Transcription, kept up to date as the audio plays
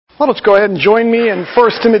Well, let's go ahead and join me in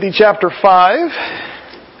 1 Timothy chapter 5.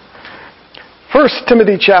 1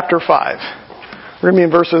 Timothy chapter 5. We're going to be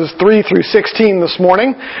in verses 3 through 16 this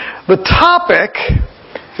morning. The topic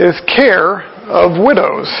is care of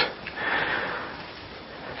widows.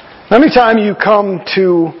 Anytime you come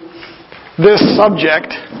to this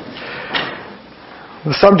subject,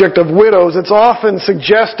 the subject of widows, it's often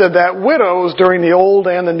suggested that widows during the Old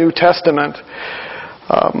and the New Testament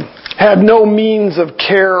had no means of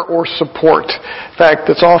care or support. In fact,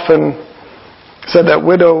 it's often said that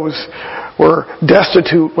widows were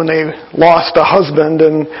destitute when they lost a husband,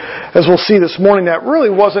 and as we'll see this morning, that really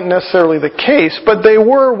wasn't necessarily the case, but they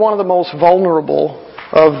were one of the most vulnerable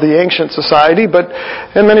of the ancient society, but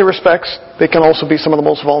in many respects, they can also be some of the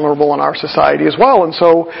most vulnerable in our society as well. And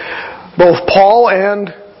so, both Paul and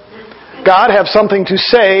God have something to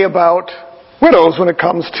say about widows when it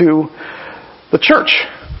comes to the church.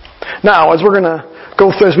 Now, as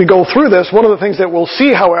we go through this, one of the things that we'll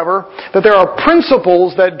see, however, that there are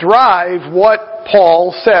principles that drive what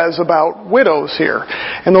Paul says about widows here.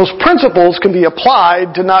 And those principles can be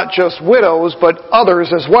applied to not just widows, but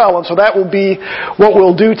others as well. And so that will be what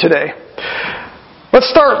we'll do today. Let's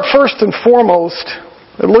start first and foremost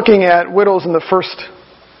looking at widows in the first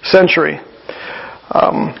century.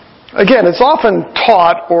 Again, it's often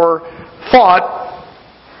taught or thought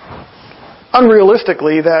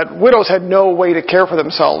unrealistically that widows had no way to care for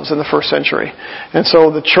themselves in the first century. And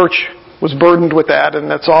so the church was burdened with that,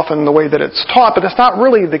 and that's often the way that it's taught, but that's not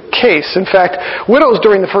really the case. In fact, widows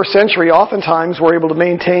during the first century oftentimes were able to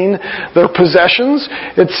maintain their possessions.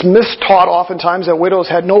 It's mistaught oftentimes that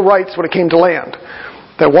widows had no rights when it came to land.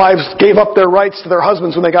 That wives gave up their rights to their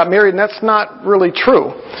husbands when they got married, and that's not really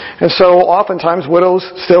true. And so oftentimes widows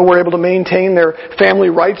still were able to maintain their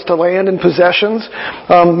family rights to land and possessions.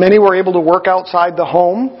 Many were able to work outside the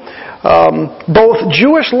home. Both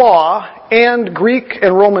Jewish law and Greek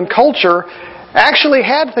and Roman culture actually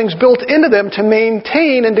had things built into them to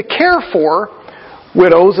maintain and to care for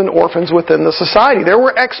widows and orphans within the society. There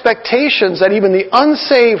were expectations that even the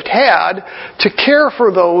unsaved had to care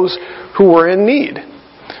for those who were in need.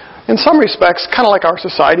 In some respects, kind of like our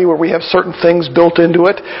society where we have certain things built into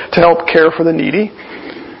it to help care for the needy.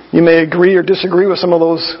 You may agree or disagree with some of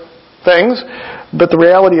those things, but the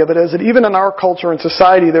reality of it is that even in our culture and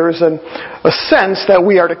society there is a sense that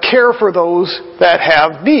we are to care for those that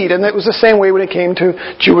have need. And it was the same way when it came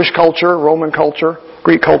to Jewish culture, Roman culture,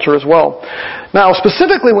 Greek culture as well. Now,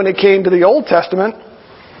 specifically when it came to the Old Testament,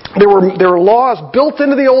 there were laws built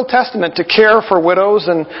into the Old Testament to care for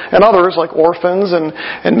widows and others like orphans and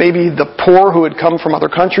maybe the poor who had come from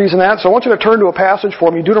other countries and that. So I want you to turn to a passage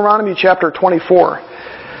for me, Deuteronomy chapter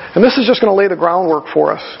 24. And this is just going to lay the groundwork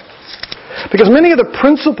for us. Because many of the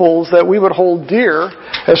principles that we would hold dear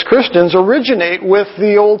as Christians originate with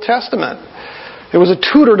the Old Testament. It was a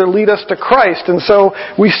tutor to lead us to Christ. And so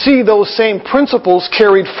we see those same principles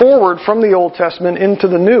carried forward from the Old Testament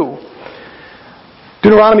into the New.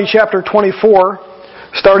 Deuteronomy chapter 24,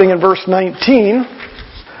 starting in verse 19.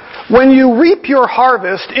 When you reap your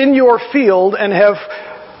harvest in your field and have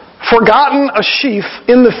forgotten a sheaf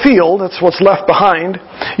in the field, that's what's left behind,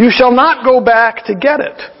 you shall not go back to get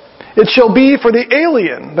it. It shall be for the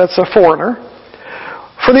alien, that's a foreigner,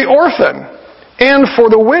 for the orphan, and for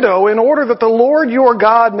the widow, in order that the Lord your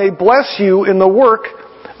God may bless you in the work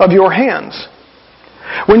of your hands.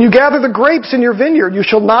 When you gather the grapes in your vineyard, you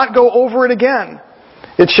shall not go over it again.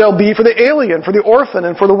 It shall be for the alien, for the orphan,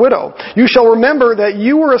 and for the widow. You shall remember that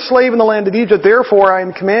you were a slave in the land of Egypt, therefore I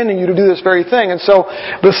am commanding you to do this very thing. And so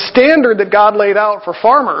the standard that God laid out for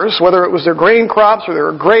farmers, whether it was their grain crops or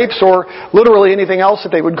their grapes or literally anything else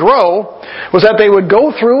that they would grow, was that they would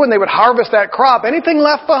go through and they would harvest that crop. Anything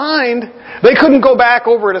left behind, they couldn't go back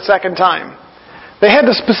over it a second time. They had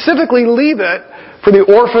to specifically leave it for the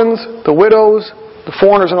orphans, the widows, the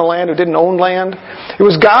foreigners in the land who didn't own land. It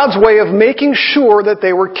was God's way of making sure that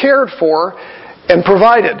they were cared for and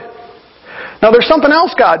provided. Now there's something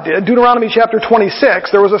else God did. Deuteronomy chapter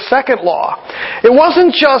 26, there was a second law. It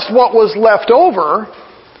wasn't just what was left over.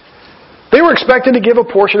 They were expected to give a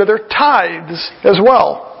portion of their tithes as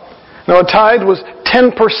well. Now a tithe was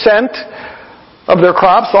 10% of their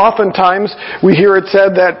crops. Oftentimes we hear it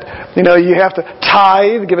said that, you have to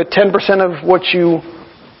tithe, give it 10% of what you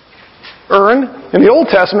earn. In the Old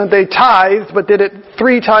Testament, they tithed, but did it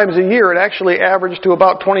 3 times a year. It actually averaged to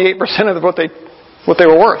about 28% of what they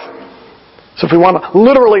were worth. So if we want to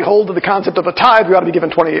literally hold to the concept of a tithe, we ought to be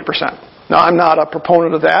given 28%. Now, I'm not a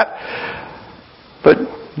proponent of that, but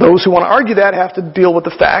those who want to argue that have to deal with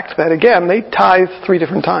the fact that, again, they tithe 3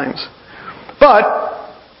 different times. But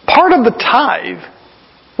part of the tithe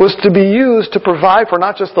was to be used to provide for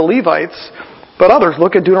not just the Levites, but others.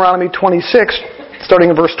 Look at Deuteronomy 26, starting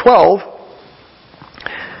in verse 12.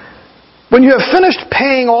 When you have finished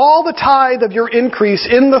paying all the tithe of your increase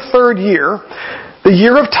in the 3rd year, the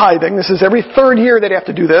year of tithing, this is every 3rd year they'd have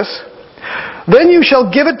to do this, then you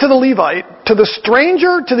shall give it to the Levite, to the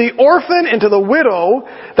stranger, to the orphan, and to the widow,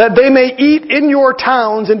 that they may eat in your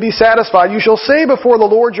towns and be satisfied. You shall say before the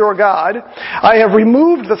Lord your God, I have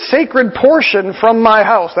removed the sacred portion from my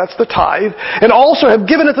house, that's the tithe, and also have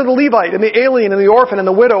given it to the Levite, and the alien, and the orphan, and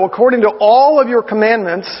the widow, according to all of your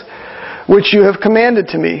commandments, which you have commanded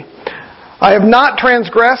to me. I have not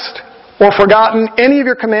transgressed or forgotten any of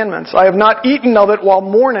your commandments. I have not eaten of it while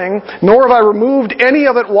mourning, nor have I removed any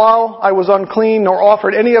of it while I was unclean, nor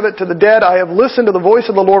offered any of it to the dead. I have listened to the voice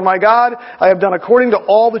of the Lord my God. I have done according to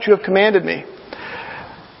all that you have commanded me.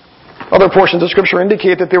 Other portions of Scripture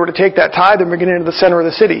indicate that they were to take that tithe and bring it into the center of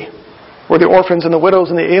the city, where the orphans and the widows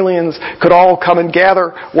and the aliens could all come and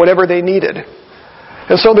gather whatever they needed.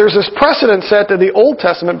 And so there's this precedent set in the Old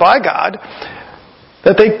Testament by God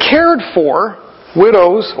that they cared for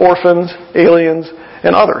widows, orphans, aliens,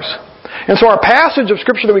 and others. And so our passage of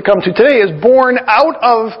Scripture that we come to today is born out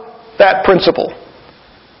of that principle,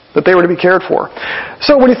 that they were to be cared for.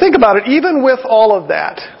 So when you think about it, even with all of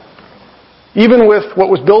that, even with what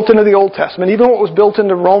was built into the Old Testament, even what was built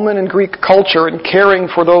into Roman and Greek culture in caring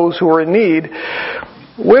for those who were in need,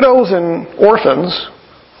 widows and orphans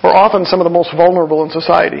were often some of the most vulnerable in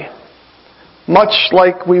society. Much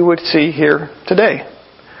like we would see here today.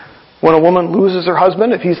 When a woman loses her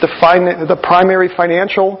husband, if he's the primary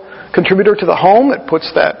financial contributor to the home, it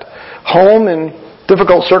puts that home in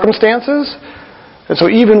difficult circumstances. And so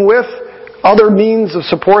even with other means of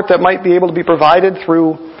support that might be able to be provided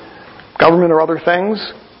through government or other things,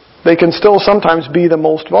 they can still sometimes be the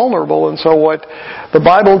most vulnerable. And so what the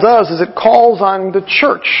Bible does is it calls on the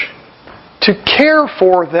church to care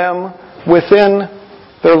for them within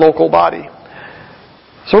their local body.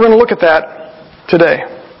 So we're going to look at that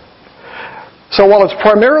today. So while it's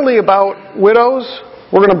primarily about widows,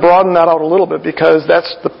 we're going to broaden that out a little bit because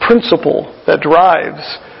that's the principle that drives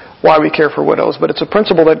why we care for widows. But it's a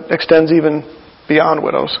principle that extends even beyond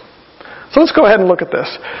widows. So let's go ahead and look at this.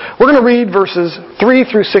 We're going to read verses 3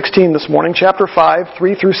 through 16 this morning, chapter 5,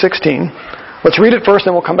 3 through 16. Let's read it first,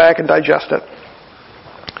 then we'll come back and digest it.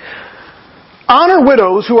 Honor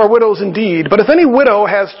widows who are widows indeed, but if any widow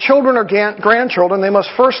has children or grandchildren, they must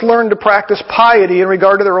first learn to practice piety in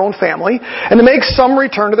regard to their own family, and to make some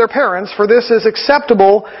return to their parents, for this is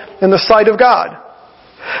acceptable in the sight of God.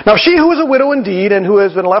 Now she who is a widow indeed, and who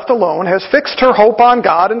has been left alone, has fixed her hope on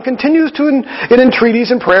God, and continues in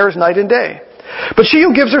entreaties and prayers night and day. But she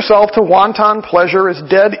who gives herself to wanton pleasure is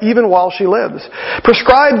dead even while she lives.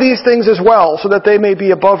 Prescribe these things as well, so that they may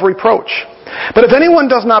be above reproach. But if anyone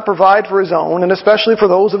does not provide for his own, and especially for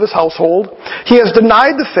those of his household, he has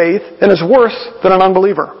denied the faith and is worse than an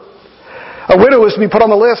unbeliever. A widow is to be put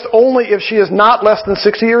on the list only if she is not less than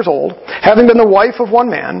 60 years old, having been the wife of one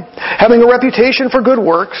man, having a reputation for good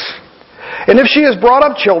works, and if she has brought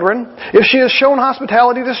up children, if she has shown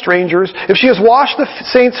hospitality to strangers, if she has washed the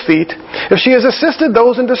saints' feet, if she has assisted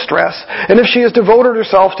those in distress, and if she has devoted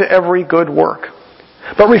herself to every good work.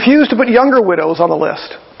 But refuse to put younger widows on the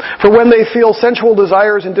list. For when they feel sensual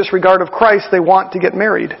desires in disregard of Christ, they want to get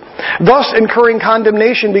married, thus incurring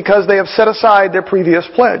condemnation because they have set aside their previous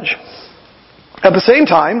pledge. At the same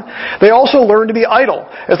time, they also learn to be idle,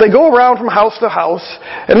 as they go around from house to house,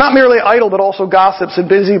 and not merely idle, but also gossips and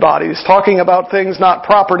busybodies, talking about things not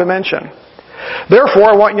proper to mention. Therefore,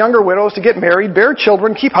 I want younger widows to get married, bear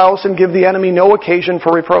children, keep house, and give the enemy no occasion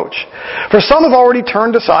for reproach. For some have already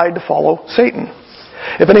turned aside to follow Satan.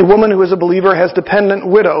 If any woman who is a believer has dependent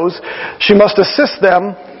widows, she must assist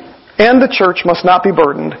them, and the church must not be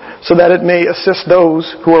burdened, so that it may assist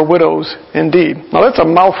those who are widows indeed. Now that's a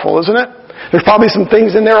mouthful, isn't it? There's probably some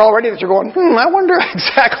things in there already that you're going, I wonder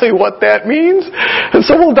exactly what that means. And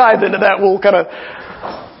so we'll dive into that. We'll kind of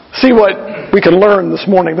see what we can learn this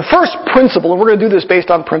morning. The first principle, and we're going to do this based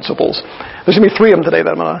on principles. There's going to be 3 of them today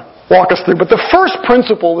that I'm going to walk us through. But the first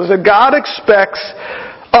principle is that God expects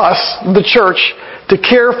us, the church, to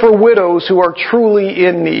care for widows who are truly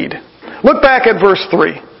in need. Look back at verse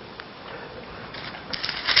 3. It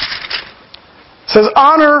says,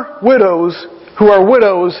 honor widows who are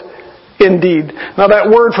widows indeed. Now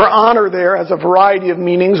that word for honor there has a variety of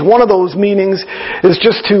meanings. One of those meanings is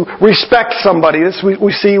just to respect somebody. This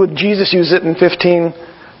we see with Jesus use it in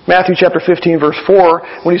Matthew chapter 15 verse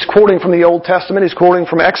 4. When he's quoting from the Old Testament, he's quoting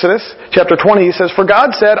from Exodus chapter 20. He says, for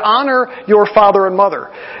God said, honor your father and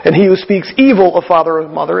mother. And he who speaks evil of father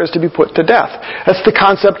and mother is to be put to death. That's the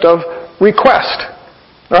concept of request.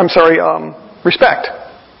 respect.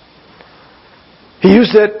 He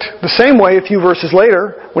used it the same way a few verses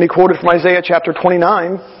later when he quoted from Isaiah chapter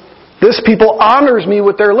 29, "This people honors me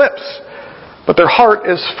with their lips, but their heart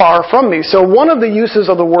is far from me." So one of the uses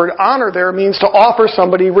of the word honor there means to offer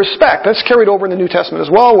somebody respect. That's carried over in the New Testament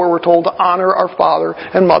as well, where we're told to honor our father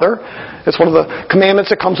and mother. It's one of the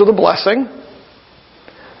commandments that comes with a blessing.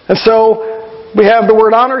 And so we have the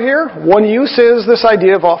word honor here. One use is this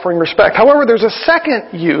idea of offering respect. However, there's a second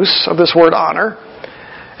use of this word honor,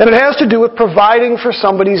 and it has to do with providing for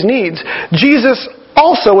somebody's needs. Jesus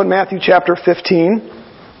also in Matthew chapter 15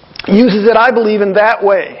 uses it, I believe, in that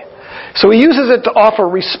way. So he uses it to offer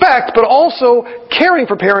respect, but also caring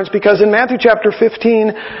for parents, because in Matthew chapter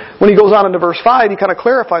 15, when he goes on into verse 5, he kind of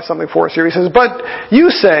clarifies something for us here. He says, "But you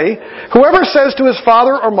say, whoever says to his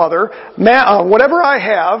father or mother, whatever I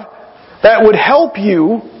have that would help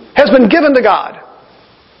you has been given to God.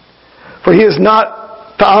 For he is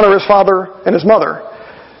not to honor his father and his mother.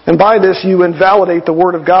 And by this you invalidate the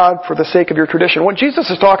word of God for the sake of your tradition." What Jesus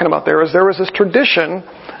is talking about there is there was this tradition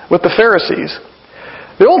with the Pharisees.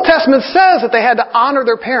 The Old Testament says that they had to honor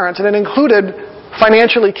their parents, and it included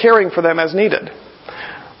financially caring for them as needed.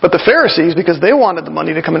 But the Pharisees, because they wanted the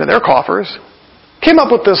money to come into their coffers, came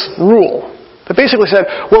up with this rule that basically said,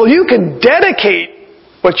 well, you can dedicate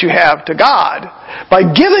what you have to God by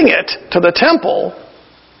giving it to the temple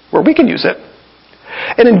where we can use it.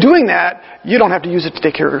 And in doing that, you don't have to use it to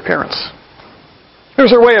take care of your parents.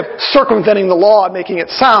 There's their way of circumventing the law and making it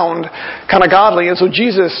sound kind of godly. And so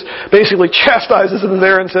Jesus basically chastises them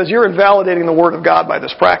there and says, you're invalidating the word of God by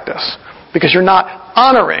this practice because you're not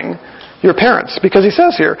honoring your parents. Because he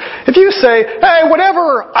says here, if you say, hey,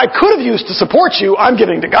 whatever I could have used to support you, I'm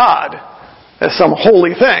giving to God as some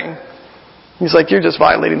holy thing. He's like, you're just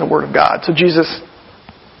violating the word of God. So Jesus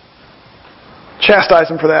chastised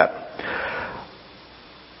him for that.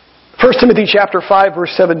 1 Timothy chapter 5,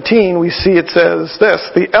 verse 17, we see it says this,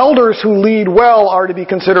 "The elders who lead well are to be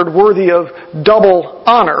considered worthy of double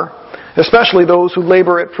honor, especially those who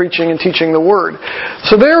labor at preaching and teaching the word."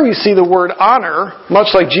 So there we see the word honor,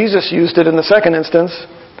 much like Jesus used it in the second instance,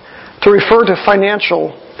 to refer to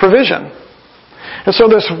financial provision. And so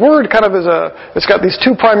this word kind of it's got these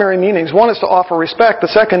two primary meanings. One is to offer respect. The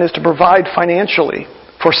second is to provide financially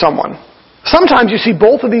for someone. Sometimes you see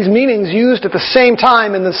both of these meanings used at the same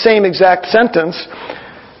time in the same exact sentence.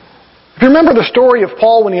 If you remember the story of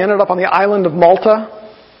Paul when he ended up on the island of Malta,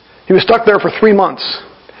 he was stuck there for 3 months.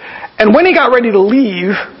 And when he got ready to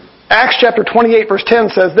leave, Acts chapter 28 verse 10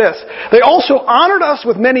 says this, "They also honored us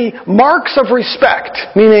with many marks of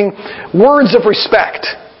respect," meaning words of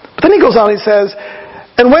respect. But then he goes on and he says,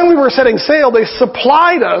 "And when we were setting sail, they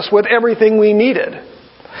supplied us with everything we needed."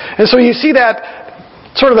 And so you see that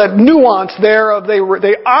sort of that nuance there of they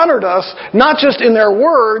honored us, not just in their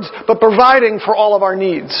words, but providing for all of our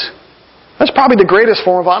needs. That's probably the greatest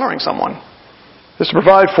form of honoring someone, is to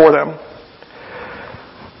provide for them.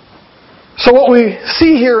 So what we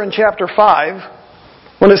see here in chapter 5,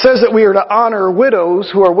 when it says that we are to honor widows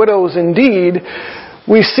who are widows indeed,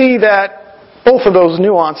 we see that both of those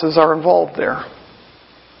nuances are involved there.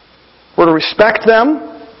 We're to respect them,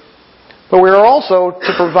 but we are also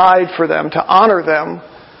to provide for them, to honor them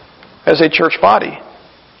as a church body.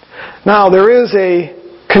 Now, there is a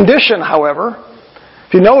condition, however.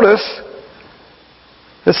 If you notice,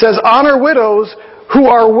 it says, honor widows who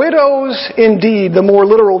are widows indeed. The more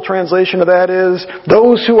literal translation of that is,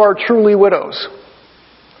 those who are truly widows.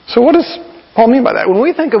 So what does Paul mean by that? When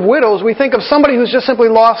we think of widows, we think of somebody who's just simply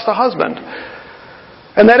lost a husband.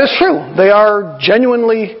 And that is true. They are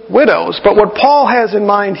genuinely widows. But what Paul has in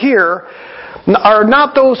mind here are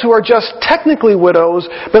not those who are just technically widows,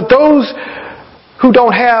 but those who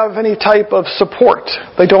don't have any type of support.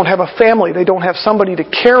 They don't have a family. They don't have somebody to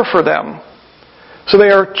care for them. So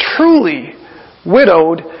they are truly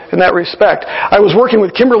widowed in that respect. I was working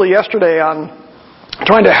with Kimberly yesterday on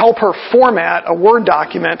trying to help her format a Word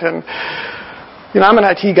document. And, I'm an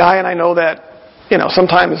IT guy, and I know that,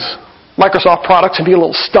 sometimes Microsoft products can be a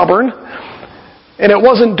little stubborn. And it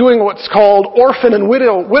wasn't doing what's called orphan and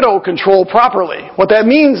widow control properly. What that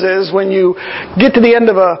means is when you get to the end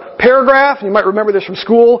of a paragraph, and you might remember this from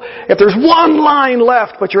school, if there's one line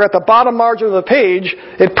left, but you're at the bottom margin of the page,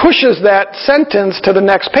 it pushes that sentence to the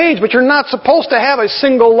next page, but you're not supposed to have a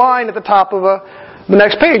single line at the top of the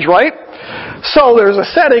next page, right? So there's a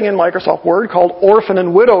setting in Microsoft Word called orphan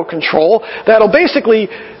and widow control that'll basically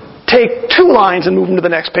take 2 lines and move them to the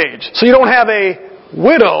next page. So you don't have a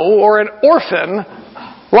widow or an orphan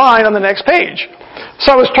line on the next page. So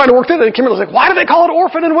I was trying to work through that, and Kimberly was like, why do they call it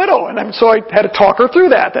orphan and widow? And so I had to talk her through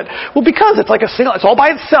that. Well, because it's like a single, it's all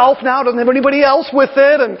by itself now, doesn't have anybody else with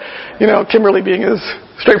it. And, Kimberly being as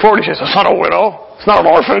straightforward, she says, it's not a widow, it's not an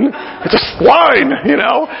orphan, it's a swine,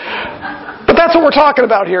 But that's what we're talking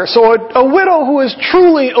about here. So a widow who is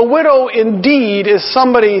truly a widow indeed is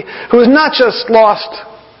somebody who has not just lost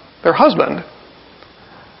their husband,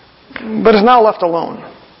 but is now left alone.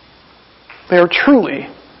 They are truly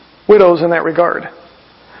widows in that regard.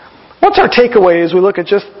 What's our takeaway as we look at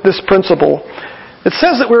just this principle? It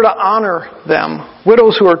says that we're to honor them,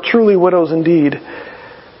 widows who are truly widows indeed.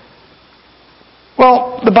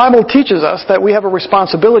 Well, the Bible teaches us that we have a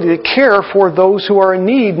responsibility to care for those who are in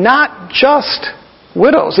need, not just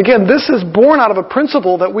widows. Again, this is born out of a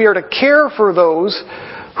principle that we are to care for those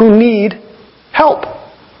who need help.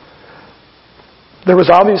 There was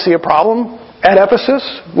obviously a problem at Ephesus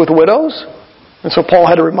with widows, and so Paul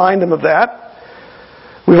had to remind them of that.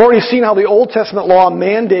 We've already seen how the Old Testament law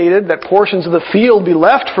mandated that portions of the field be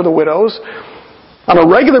left for the widows on a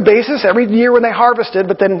regular basis every year when they harvested,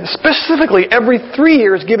 but then specifically every 3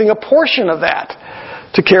 years giving a portion of that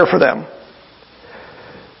to care for them.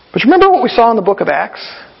 But remember what we saw in the book of Acts?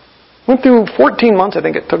 Went through 14 months, I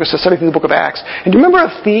think it took us to study through the book of Acts. And do you remember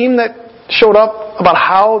a theme that showed up about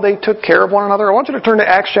how they took care of one another? I want you to turn to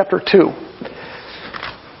Acts chapter 2.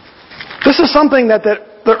 This is something that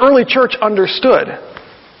the early church understood.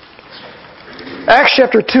 Acts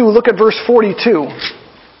chapter 2, look at verse 42.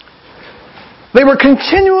 They were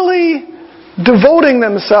continually devoting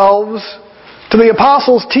themselves to the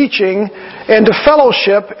apostles' teaching and to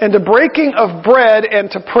fellowship and to breaking of bread and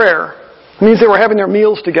to prayer. It means they were having their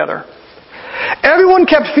meals together. Everyone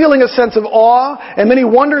kept feeling a sense of awe, and many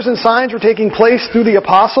wonders and signs were taking place through the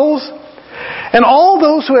apostles. And all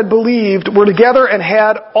those who had believed were together and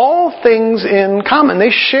had all things in common. They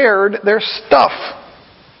shared their stuff.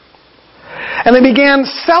 And they began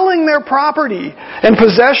selling their property and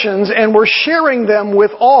possessions and were sharing them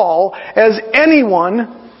with all as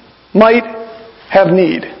anyone might have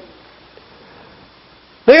need.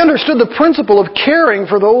 They understood the principle of caring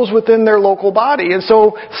for those within their local body. And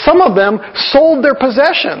so some of them sold their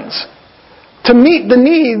possessions to meet the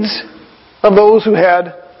needs of those who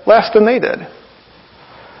had less than they did.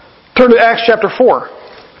 Turn to Acts chapter 4.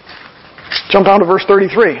 Jump down to verse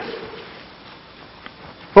 33.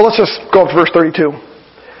 Well, let's just go up to verse 32.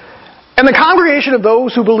 And the congregation of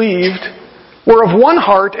those who believed were of one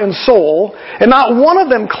heart and soul, and not one of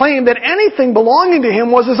them claimed that anything belonging to him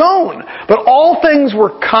was his own, but all things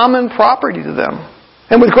were common property to them.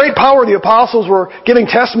 And with great power the apostles were giving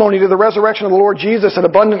testimony to the resurrection of the Lord Jesus, and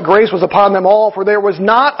abundant grace was upon them all, for there was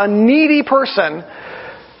not a needy person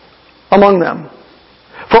among them.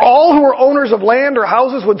 For all who were owners of land or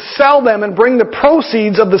houses would sell them and bring the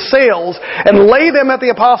proceeds of the sales and lay them at the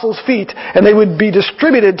apostles' feet, and they would be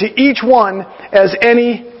distributed to each one as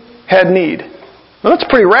any had need. Now that's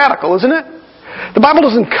pretty radical, isn't it? The Bible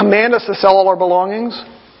doesn't command us to sell all our belongings.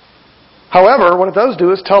 However, what it does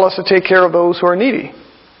do is tell us to take care of those who are needy.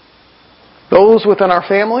 Those within our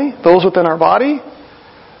family, those within our body.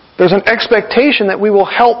 There's an expectation that we will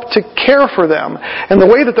help to care for them. And the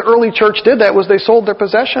way that the early church did that was they sold their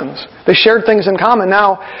possessions. They shared things in common.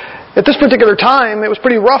 Now, at this particular time, it was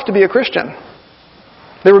pretty rough to be a Christian.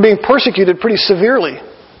 They were being persecuted pretty severely.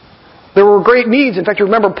 There were great needs. In fact, you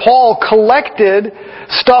remember Paul collected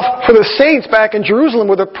stuff for the saints back in Jerusalem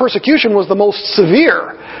where the persecution was the most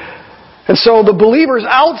severe. And so the believers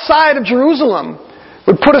outside of Jerusalem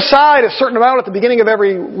would put aside a certain amount at the beginning of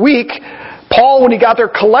every week. Paul, when he got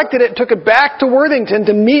there, collected it and took it back to Worthington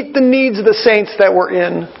to meet the needs of the saints that were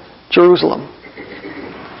in Jerusalem.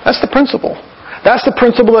 That's the principle. That's the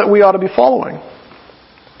principle that we ought to be following.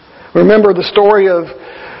 Remember the story of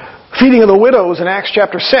feeding of the widows in Acts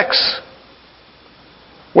chapter 6,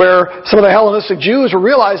 where some of the Hellenistic Jews were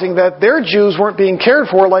realizing that their Jews weren't being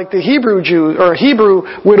cared for like the Hebrew Jews, or Hebrew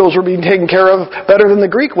widows were being taken care of better than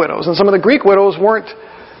the Greek widows. And some of the Greek widows weren't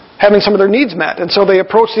having some of their needs met. And so they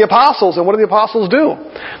approached the apostles, and what do the apostles do?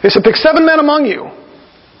 They said, pick 7 men among you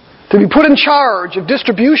to be put in charge of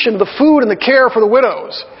distribution of the food and the care for the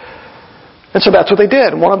widows. And so that's what they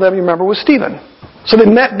did. And one of them, you remember, was Stephen. So they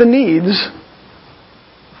met the needs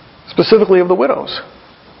specifically of the widows.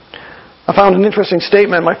 I found an interesting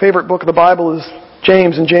statement. My favorite book of the Bible is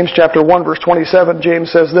James. In James chapter 1, verse 27,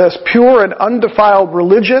 James says this, pure and undefiled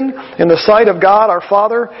religion in the sight of God our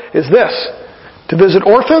Father is this, to visit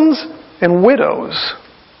orphans and widows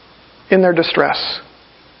in their distress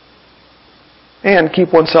and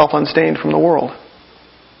keep oneself unstained from the world.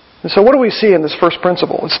 And so what do we see in this first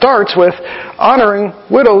principle? It starts with honoring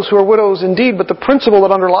widows who are widows indeed, but the principle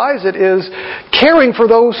that underlies it is caring for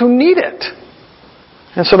those who need it.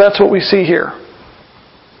 And so that's what we see here.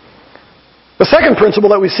 The second principle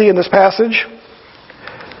that we see in this passage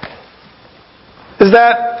is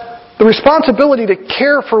that the responsibility to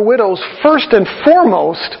care for widows first and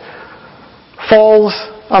foremost falls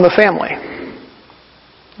on the family.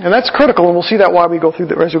 And that's critical, and we'll see that as we go through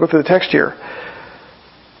the text here.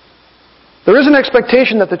 There is an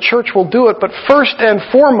expectation that the church will do it, but first and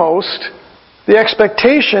foremost, the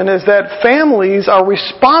expectation is that families are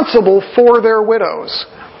responsible for their widows.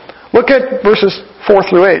 Look at verses 4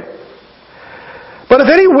 through 8. But if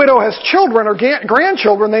any widow has children or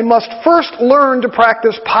grandchildren, they must first learn to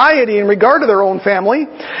practice piety in regard to their own family,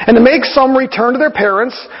 and to make some return to their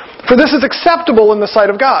parents, for this is acceptable in the sight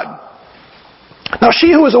of God. Now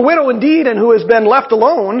she who is a widow indeed and who has been left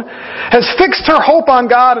alone has fixed her hope on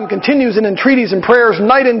God and continues in entreaties and prayers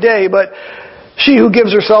night and day, but she who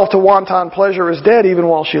gives herself to wanton pleasure is dead even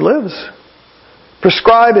while she lives.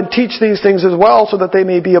 Prescribe and teach these things as well so that they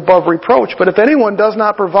may be above reproach. But if anyone does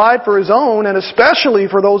not provide for his own, and especially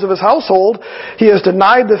for those of his household, he has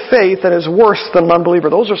denied the faith and is worse than an unbeliever.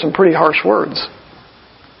 Those are some pretty harsh words.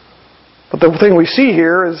 But the thing we see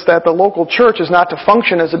here is that the local church is not to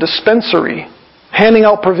function as a dispensary, handing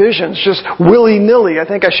out provisions just willy-nilly. I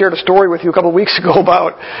think I shared a story with you a couple of weeks ago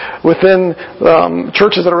about within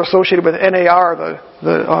churches that are associated with NAR,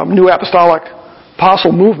 the New Apostolic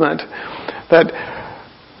Apostle Movement, that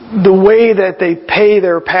the way that they pay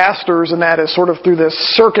their pastors and that is sort of through this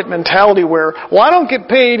circuit mentality where, well, I don't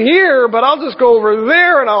get paid here, but I'll just go over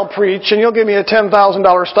there and I'll preach, and you'll give me a $10,000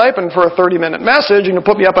 stipend for a 30-minute message, and you'll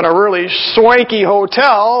put me up in a really swanky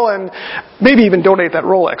hotel and maybe even donate that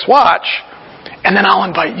Rolex watch. And then I'll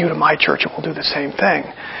invite you to my church and we'll do the same thing.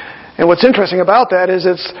 And what's interesting about that is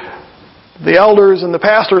it's the elders and the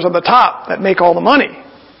pastors on the top that make all the money.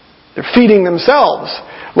 They're feeding themselves.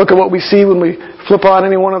 Look at what we see when we flip on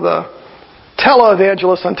any one of the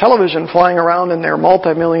televangelists on television flying around in their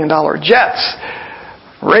multi-million-dollar jets,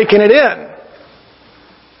 raking it in.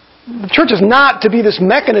 The church is not to be this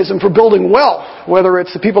mechanism for building wealth, whether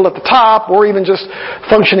it's the people at the top or even just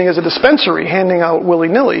functioning as a dispensary, handing out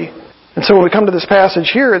willy-nilly. And so when we come to this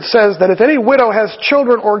passage here, it says that if any widow has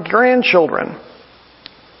children or grandchildren,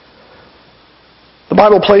 the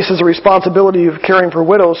Bible places the responsibility of caring for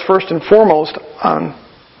widows first and foremost on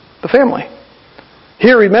the family.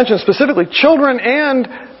 Here he mentions specifically children and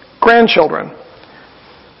grandchildren.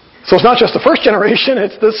 So it's not just the first generation,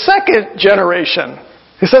 it's the second generation.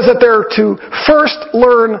 He says that they're to first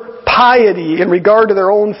learn piety in regard to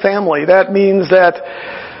their own family. That means that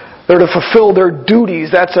they're to fulfill their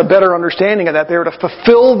duties. That's a better understanding of that. They're to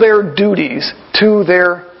fulfill their duties to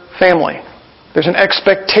their family. There's an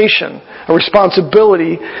expectation, a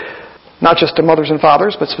responsibility, not just to mothers and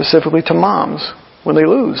fathers, but specifically to moms when they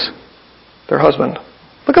lose their husband.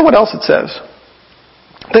 Look at what else it says.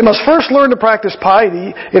 They must first learn to practice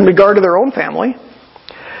piety in regard to their own family,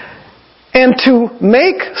 and to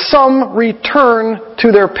make some return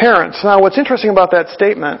to their parents. Now, what's interesting about that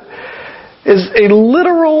statement is a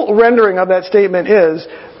literal rendering of that statement is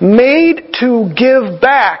made to give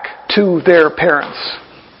back to their parents.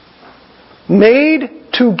 Made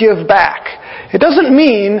to give back. It doesn't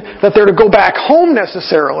mean that they're to go back home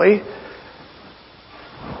necessarily.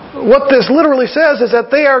 What this literally says is that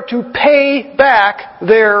they are to pay back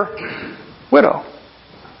their widow.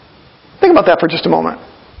 Think about that for just a moment.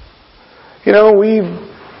 You know, we've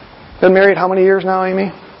been married how many years now,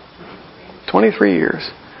 Amy? 23 years.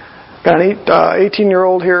 Got an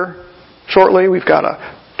 18-year-old here shortly. We've got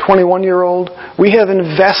a 21-year-old. We have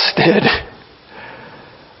invested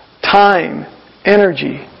time,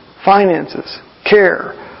 energy, finances,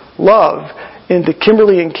 care, love into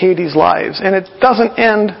Kimberly and Katie's lives. And it doesn't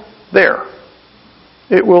end there.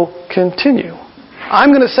 It will continue. I'm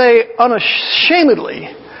going to say unashamedly,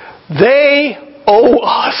 they owe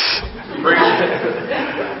us.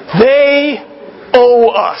 They owe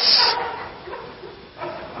us.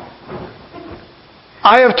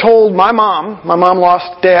 I have told my mom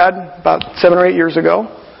lost Dad about 7 or 8 years ago.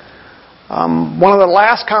 One of the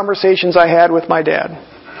last conversations I had with my dad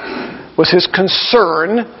was his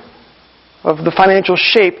concern of the financial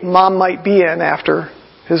shape Mom might be in after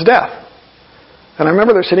his death. And I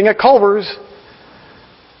remember they're sitting at Culver's,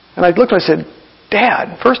 and I looked and I said,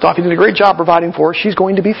 Dad, first off, you did a great job providing for her. She's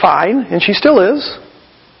going to be fine, and she still is.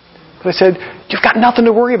 But I said, you've got nothing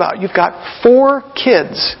to worry about. You've got 4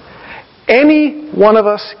 kids. Any one of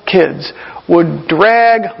us kids would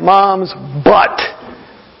drag Mom's butt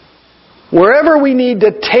wherever we need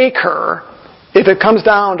to take her if it comes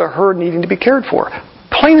down to her needing to be cared for.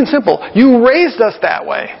 Plain and simple. You raised us that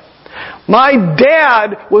way. My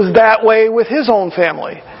dad was that way with his own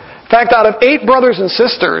family. In fact, out of 8 brothers and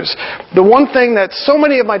sisters, the one thing that so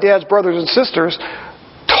many of my dad's brothers and sisters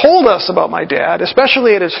told us about my dad,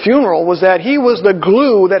 especially at his funeral, was that he was the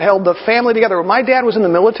glue that held the family together. When my dad was in the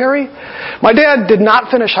military, my dad did not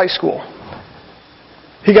finish high school.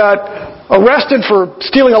 He got arrested for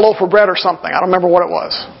stealing a loaf of bread or something. I don't remember what it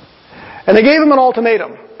was. And they gave him an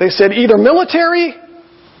ultimatum. They said either military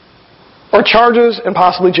or charges and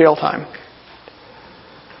possibly jail time.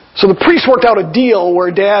 So the priest worked out a deal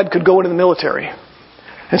where Dad could go into the military.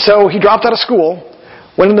 And so he dropped out of school,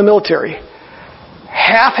 went into the military.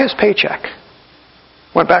 Half his paycheck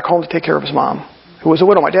went back home to take care of his mom, who was a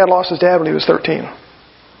widow. My dad lost his dad when he was 13.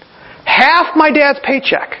 Half my dad's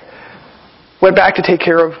paycheck went back to take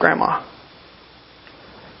care of Grandma.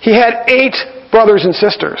 He had 8 brothers and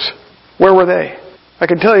sisters. Where were they? I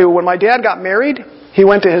can tell you, when my dad got married, he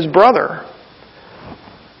went to his brother,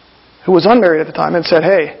 who was unmarried at the time, and said,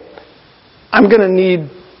 hey, I'm going to need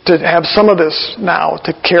to have some of this now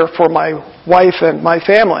to care for my wife and my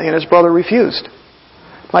family. And his brother refused.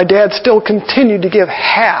 My dad still continued to give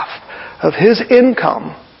half of his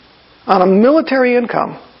income on a military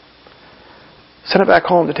income, sent it back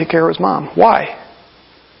home to take care of his mom. Why?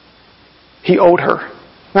 He owed her.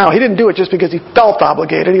 Now, he didn't do it just because he felt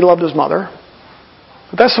obligated. He loved his mother.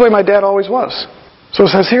 But that's the way my dad always was. So it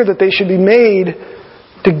says here that they should be made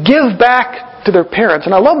to give back to their parents.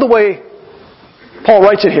 And I love the way Paul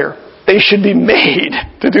writes it here. They should be made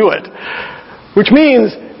to do it. Which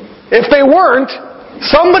means, if they weren't,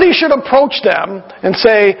 somebody should approach them and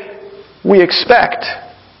say, we expect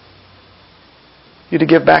you to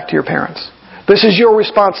give back to your parents. This is your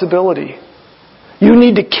responsibility. You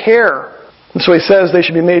need to care. And so he says they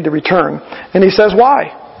should be made to return. And he says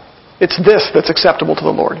why? It's this that's acceptable to the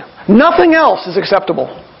Lord. Nothing else is acceptable.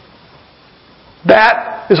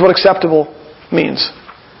 That is what acceptable means.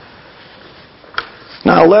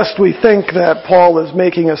 Now, lest we think that Paul is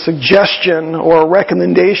making a suggestion or a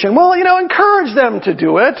recommendation, well, encourage them to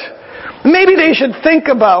do it. Maybe they should think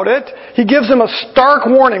about it. He gives them a stark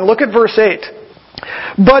warning. Look at verse 8.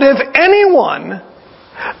 But if anyone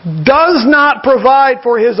does not provide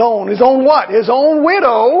for his own what? His own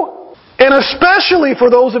widow, and especially for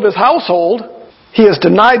those of his household, he has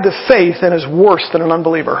denied the faith and is worse than an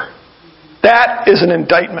unbeliever. That is an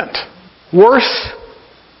indictment. Worse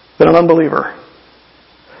than an unbeliever.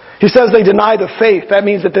 He says they deny the faith. That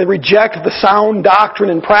means that they reject the sound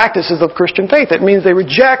doctrine and practices of Christian faith. It means they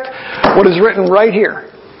reject what is written right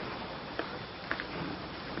here.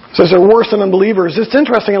 It says they're worse than unbelievers. It's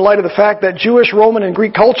interesting in light of the fact that Jewish, Roman, and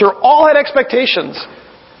Greek culture all had expectations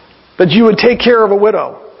that you would take care of a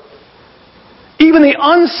widow. Even the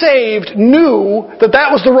unsaved knew that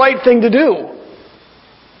that was the right thing to do.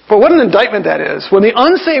 But what an indictment that is. When the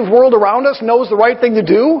unsaved world around us knows the right thing to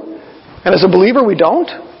do, and as a believer we don't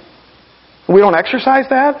exercise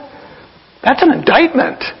that, that's an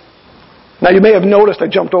indictment. Now you may have noticed I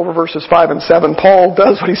jumped over verses 5 and 7. Paul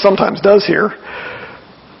does what he sometimes does here.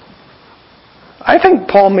 I think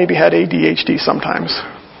Paul maybe had ADHD sometimes.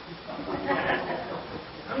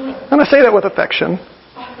 And I say that with affection.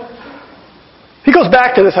 He goes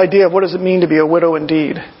back to this idea of what does it mean to be a widow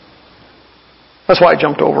indeed. That's why I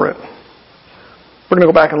jumped over it. We're going to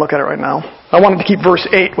go back and look at it right now. I wanted to keep verse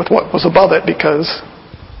 8 with what was above it because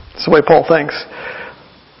it's the way Paul thinks.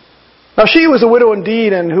 Now she was a widow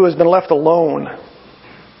indeed and who has been left alone.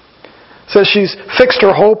 Says she's fixed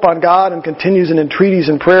her hope on God and continues in entreaties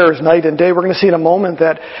and prayers night and day. We're going to see in a moment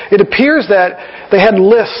that it appears that they had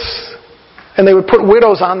lists and they would put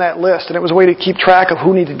widows on that list, and it was a way to keep track of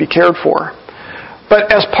who needed to be cared for.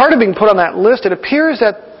 But as part of being put on that list, it appears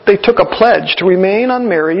that they took a pledge to remain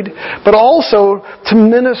unmarried, but also to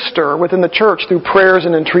minister within the church through prayers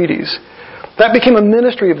and entreaties. That became a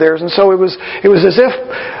ministry of theirs, and so it was as if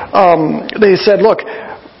they said, "Look,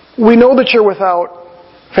 we know that you're without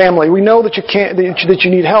family. We know that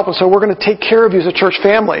you need help, and so we're going to take care of you as a church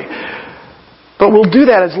family. But we'll do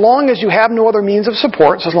that as long as you have no other means of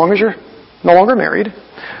support, so as long as you're no longer married,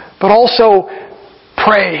 but also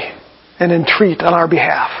pray and entreat on our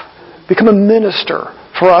behalf. Become a minister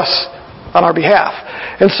for us on our behalf."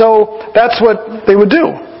 And so that's what they would do.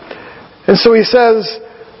 And so he says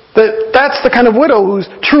that's the kind of widow who's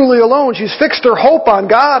truly alone. She's fixed her hope on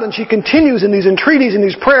God, and she continues in these entreaties and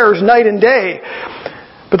these prayers night and day.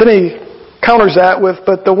 But then he counters that with,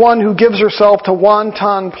 "But the one who gives herself to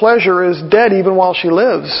wanton pleasure is dead even while she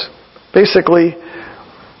lives." Basically,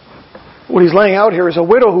 what he's laying out here is a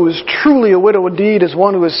widow who is truly a widow indeed is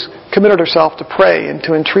one who has committed herself to pray and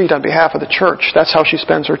to entreat on behalf of the church. That's how she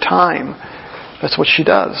spends her time. That's what she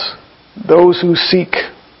does. Those who seek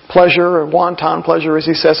pleasure or wanton pleasure, as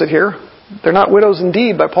he says it here, they're not widows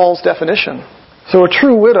indeed by Paul's definition. So a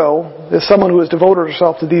true widow is someone who has devoted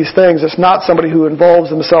herself to these things. It's not somebody who involves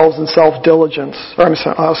themselves in self-indulgence.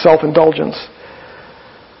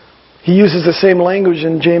 He uses the same language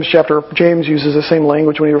in James uses the same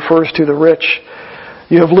language when he refers to the rich.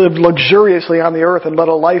 You have lived luxuriously on the earth and led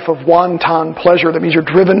a life of wanton pleasure. That means you're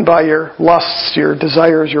driven by your lusts, your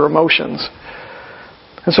desires, your emotions.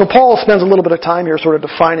 And so Paul spends a little bit of time here sort of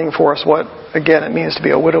defining for us what, again, it means to be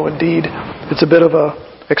a widow indeed. It's a bit of a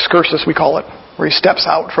excursus, we call it, where he steps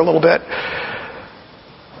out for a little bit.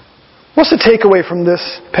 What's the takeaway from this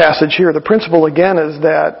passage here? The principle, again, is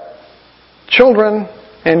that children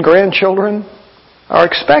and grandchildren are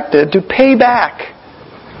expected to pay back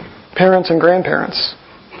parents and grandparents.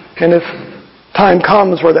 And if time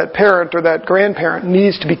comes where that parent or that grandparent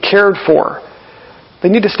needs to be cared for, they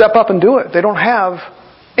need to step up and do it. They don't have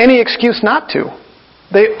any excuse not to.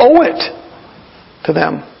 They owe it to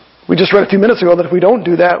them. We just read a few minutes ago that if we don't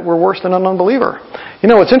do that, we're worse than an unbeliever. You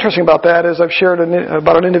know what's interesting about that is I've shared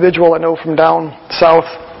about an individual I know from down south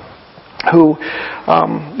who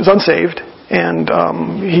is unsaved, and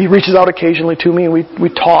he reaches out occasionally to me, and we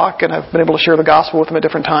talk, and I've been able to share the gospel with him at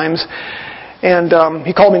different times. And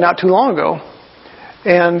he called me not too long ago,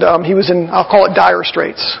 and he was in, I'll call it dire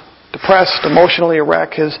straits. Depressed, emotionally a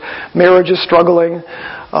wreck. His marriage is struggling.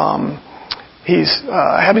 He's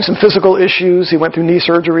having some physical issues. He went through knee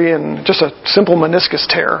surgery and just a simple meniscus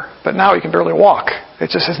tear. But now he can barely walk.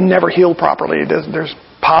 It just has never healed properly. There's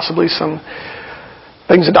possibly some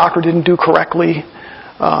things the doctor didn't do correctly.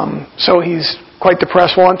 So he's quite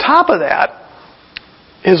depressed. Well, on top of that,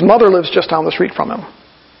 his mother lives just down the street from him.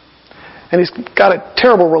 And he's got a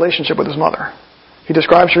terrible relationship with his mother. He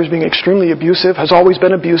describes her as being extremely abusive, has always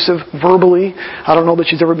been abusive verbally. I don't know that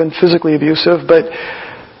she's ever been physically abusive, but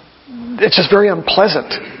it's just very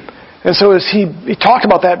unpleasant. And so as he talked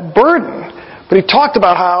about that burden, but he talked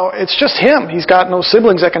about how it's just him. He's got no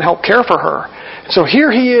siblings that can help care for her. So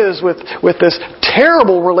here he is with this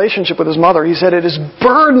terrible relationship with his mother. He said, it is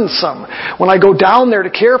burdensome when I go down there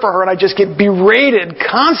to care for her and I just get berated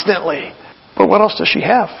constantly. But what else does she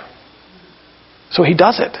have? So he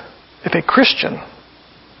does it. If a Christian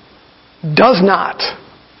does not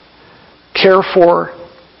care for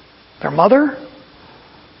their mother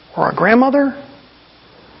or a grandmother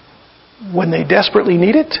when they desperately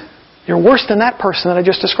need it, you're worse than that person that I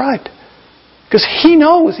just described. Because he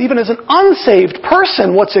knows, even as an unsaved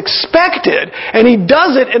person, what's expected, and he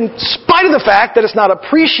does it in spite of the fact that it's not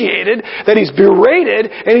appreciated, that he's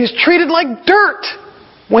berated, and he's treated like dirt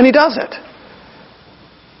when he does it.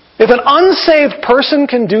 If an unsaved person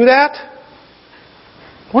can do that,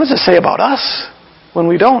 what does it say about us when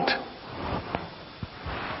we don't?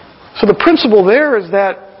 So the principle there is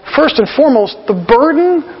that, first and foremost, the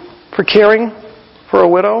burden for caring for a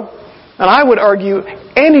widow, and I would argue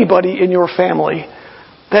anybody in your family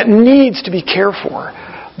that needs to be cared for,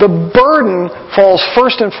 the burden falls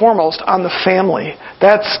first and foremost on the family.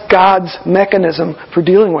 That's God's mechanism for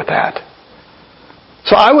dealing with that.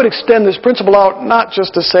 So I would extend this principle out not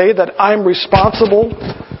just to say that I'm responsible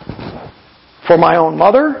for my own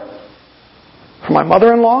mother, for my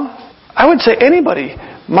mother-in-law. I would say anybody.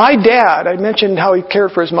 My dad, I mentioned how he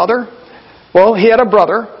cared for his mother. Well, he had a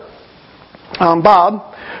brother,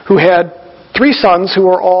 Bob, who had 3 sons who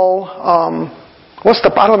were all, I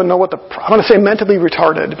don't even know what I'm going to say mentally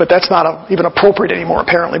retarded, but that's not even appropriate anymore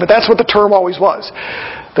apparently, but that's what the term always was.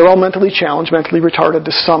 They're all mentally challenged, mentally retarded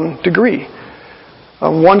to some degree.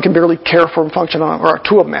 One can barely care for and function on, or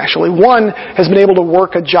 2 of them actually. One has been able to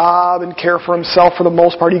work a job and care for himself for the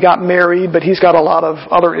most part. He got married, but he's got a lot of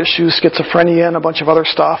other issues, schizophrenia and a bunch of other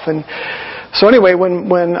stuff. And so anyway, and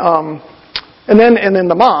then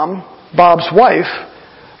the mom, Bob's wife,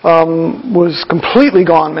 was completely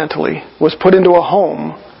gone mentally, was put into a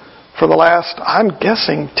home for the last, I'm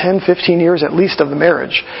guessing, 10, 15 years at least of the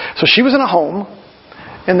marriage. So she was in a home,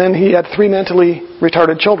 and then he had 3 mentally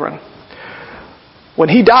retarded children. When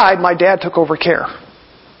he died, my dad took over care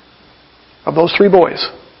of those 3 boys.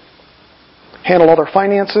 Handled all their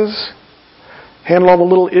finances, handled all the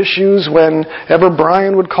little issues whenever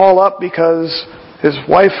Brian would call up because his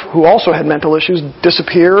wife, who also had mental issues,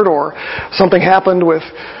 disappeared or something happened with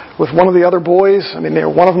one of the other boys. I mean,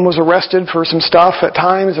 one of them was arrested for some stuff at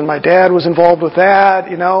times, and my dad was involved with that,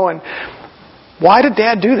 and why did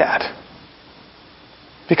Dad do that?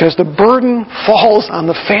 Because the burden falls on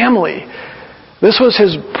the family. This was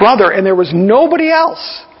his brother, and there was nobody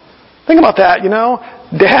else Think about that,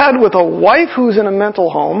 Dad with a wife who's in a mental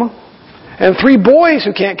home and 3 boys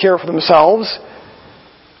who can't care for themselves.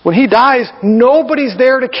 When he dies, nobody's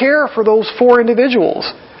there to care for those 4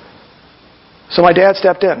 individuals. So my dad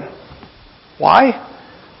stepped in. Why?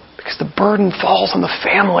 Because the burden falls on the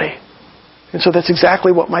family. And so that's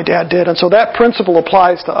exactly what my dad did. And so that principle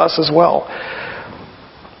applies to us as well.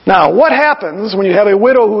 Now, what happens when you have a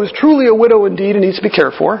widow who is truly a widow indeed and needs to be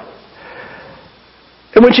cared for,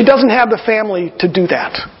 and when she doesn't have the family to do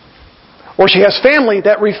that? Or she has family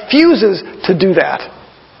that refuses to do that?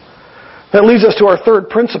 That leads us to our third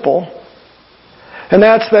principle, and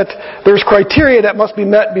that's that there's criteria that must be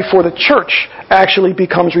met before the church actually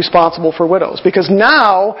becomes responsible for widows. Because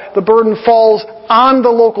now the burden falls on the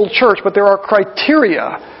local church, but there are criteria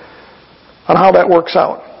on how that works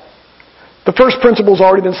out. The first principle has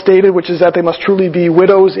already been stated, which is that they must truly be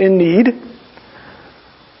widows in need.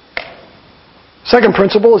 Second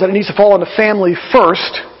principle is that it needs to fall on the family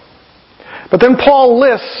first. But then Paul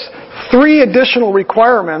lists 3 additional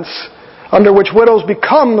requirements under which widows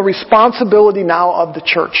become the responsibility now of the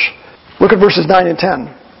church. Look at verses 9 and 10.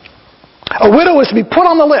 A widow is to be put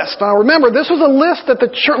on the list. Now remember, this was a list that the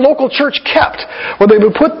local church kept, where they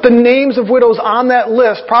would put the names of widows on that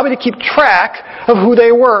list, probably to keep track of who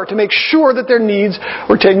they were, to make sure that their needs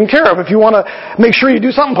were taken care of. If you want to make sure you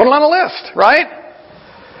do something, put it on a list, right?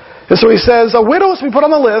 And so he says, a widow is to be put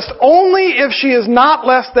on the list only if she is not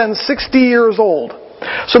less than 60 years old.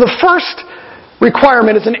 So the first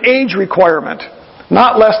requirement is an age requirement,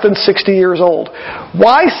 not less than 60 years old.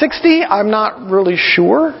 Why 60? I'm not really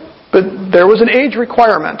sure, but there was an age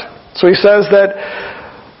requirement. So he says that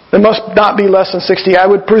it must not be less than 60. I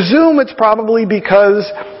would presume it's probably because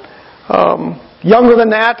younger than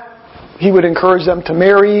that, he would encourage them to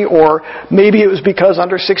marry, or maybe it was because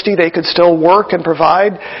under 60 they could still work and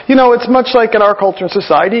provide. It's much like in our culture and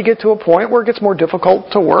society, you get to a point where it gets more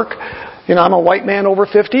difficult to work. I'm a white man over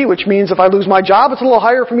 50, which means if I lose my job, it's a little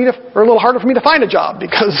harder for me to find a job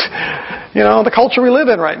because, the culture we live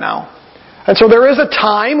in right now. And so there is a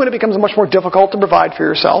time when it becomes much more difficult to provide for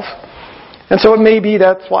yourself. And so it may be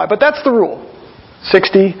that's why. But that's the rule.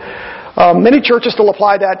 60. Many churches still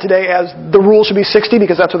apply that today as the rule should be 60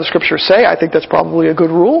 because that's what the scriptures say. I think that's probably a good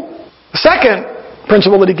rule. The second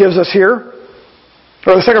principle that he gives us here,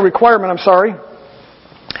 or the second requirement,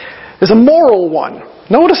 is a moral one.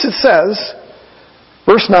 Notice it says,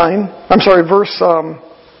 verse 9,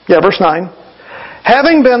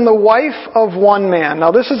 having been the wife of one man.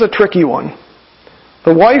 Now this is a tricky one.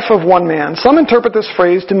 The wife of one man. Some interpret this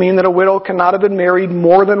phrase to mean that a widow cannot have been married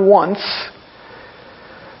more than once,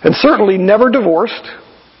 and certainly never divorced,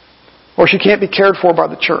 or she can't be cared for by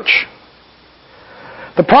the church.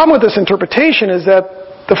 The problem with this interpretation is that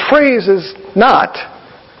the phrase is not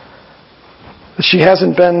that she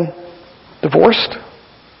hasn't been divorced.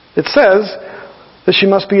 It says that she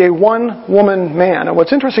must be a one-woman man. And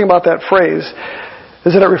what's interesting about that phrase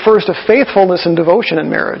is that it refers to faithfulness and devotion in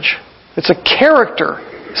marriage. It's a character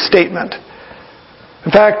statement.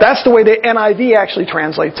 In fact, that's the way the NIV actually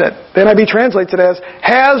translates it. The NIV translates it as,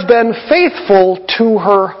 has been faithful to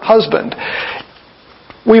her husband.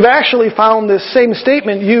 We've actually found this same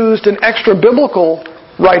statement used in extra-biblical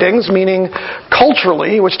writings, meaning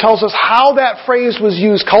culturally, which tells us how that phrase was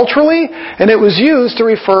used culturally, and it was used to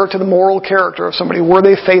refer to the moral character of somebody. Were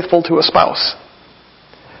they faithful to a spouse?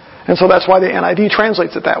 And so that's why the NIV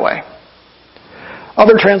translates it that way.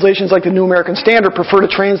 Other translations, like the New American Standard, prefer to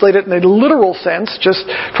translate it in a literal sense, just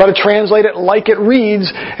try to translate it like it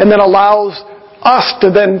reads, and then allows us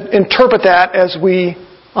to then interpret that as we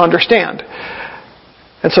understand.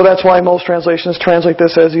 And so that's why most translations translate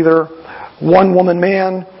this as either one woman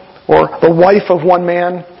man or the wife of one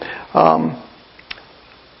man.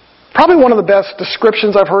 Probably one of the best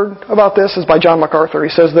descriptions I've heard about this is by John MacArthur. He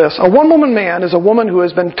says this, a one-woman man is a woman who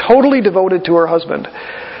has been totally devoted to her husband.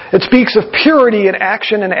 It speaks of purity in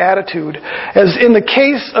action and attitude, as in the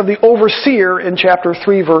case of the overseer in chapter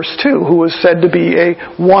 3, verse 2, who was said to be a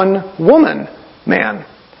one-woman man.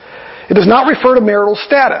 It does not refer to marital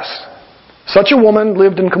status. Such a woman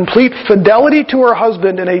lived in complete fidelity to her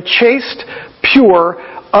husband in a chaste, pure,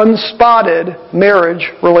 unspotted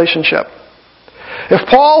marriage relationship. If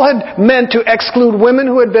Paul had meant to exclude women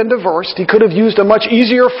who had been divorced, he could have used a much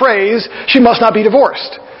easier phrase, she must not be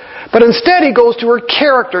divorced. But instead he goes to her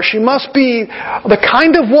character. She must be the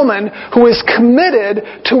kind of woman who is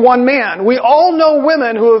committed to one man. We all know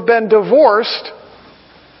women who have been divorced,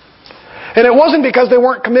 and it wasn't because they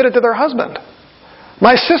weren't committed to their husband.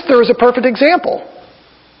 My sister is a perfect example.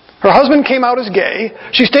 Her husband came out as gay.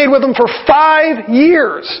 She stayed with him for 5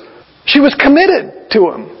 years. She was committed to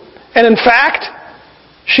him. And in fact,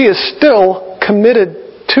 she is still committed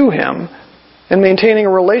to him and maintaining a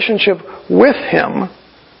relationship with him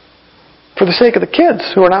for the sake of the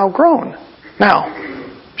kids who are now grown. Now,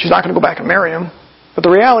 she's not going to go back and marry him, but the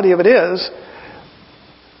reality of it is,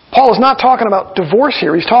 Paul is not talking about divorce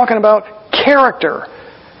here. He's talking about character.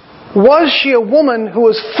 Was she a woman who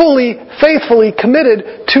was fully, faithfully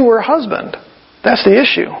committed to her husband? That's the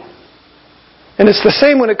issue. And it's the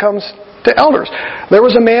same when it comes to elders. There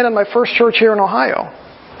was a man in my first church here in Ohio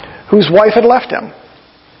whose wife had left him.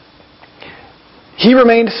 He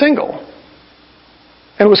remained single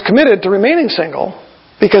and was committed to remaining single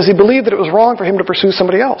because he believed that it was wrong for him to pursue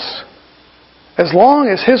somebody else. As long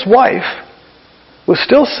as his wife was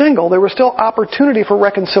still single, there was still opportunity for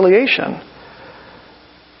reconciliation.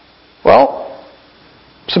 Well,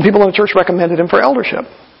 some people in the church recommended him for eldership.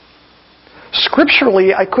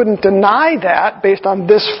 Scripturally, I couldn't deny that based on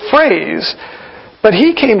this phrase, but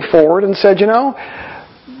he came forward and said,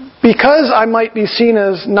 because I might be seen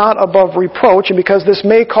as not above reproach, and because this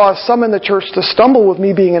may cause some in the church to stumble with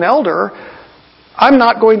me being an elder, I'm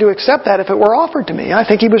not going to accept that if it were offered to me. And I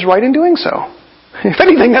think he was right in doing so. If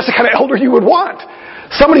anything, that's the kind of elder you would want.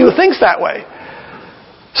 Somebody who thinks that way.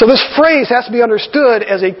 So this phrase has to be understood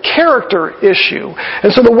as a character issue.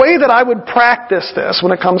 And so the way that I would practice this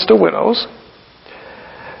when it comes to widows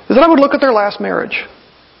is that I would look at their last marriage.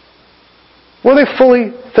 Were they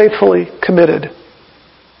fully, faithfully committed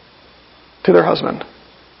to their husband?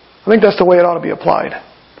 I think that's the way it ought to be applied.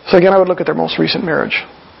 So again, I would look at their most recent marriage.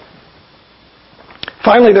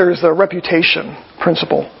 Finally, there's the reputation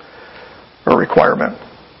principle or requirement.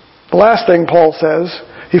 The last thing Paul says,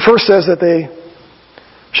 he first says that they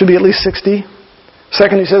should be at least 60.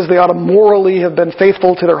 Second, he says they ought to morally have been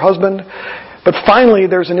faithful to their husband. But finally,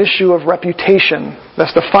 there's an issue of reputation.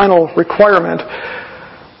 That's the final requirement.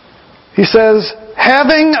 He says,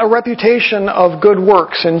 having a reputation of good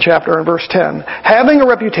works in verse 10. Having a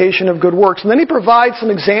reputation of good works. And then he provides some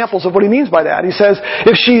examples of what he means by that. He says,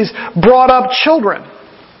 if she's brought up children,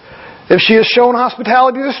 if she has shown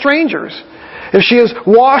hospitality to strangers, if she has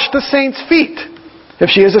washed the saints' feet, if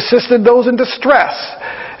she has assisted those in distress,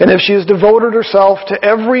 and if she has devoted herself to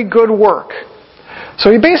every good work. So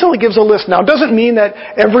he basically gives a list now. It doesn't mean that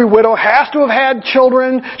every widow has to have had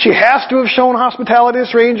children. She has to have shown hospitality to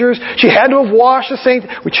strangers. She had to have washed the saints.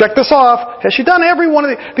 We check this off. Has she done every one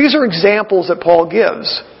of these? These are examples that Paul gives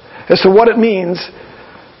as to what it means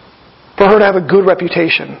for her to have a good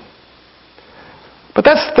reputation. But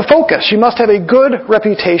that's the focus. She must have a good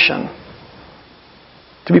reputation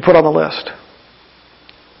to be put on the list.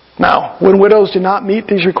 Now, when widows do not meet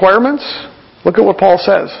these requirements, look at what Paul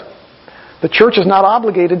says. The church is not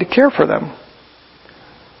obligated to care for them.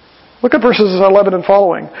 Look at verses 11 and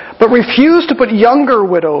following. But refuse to put younger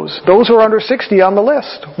widows, those who are under 60, on the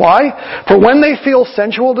list. Why? For when they feel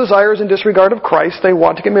sensual desires in disregard of Christ, they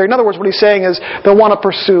want to get married. In other words, what he's saying is they'll want to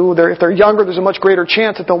pursue, if they're younger, there's a much greater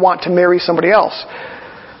chance that they'll want to marry somebody else.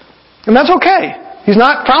 And that's okay. He's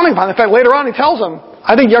not frowning upon it. In fact, later on he tells them,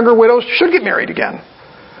 I think younger widows should get married again.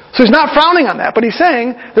 So he's not frowning on that, but he's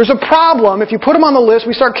saying there's a problem. If you put them on the list,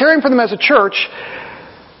 we start caring for them as a church.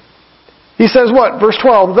 He says what? Verse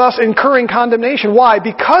 12, thus incurring condemnation. Why?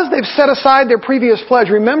 Because they've set aside their previous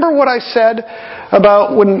pledge. Remember what I said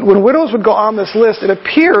about when widows would go on this list, it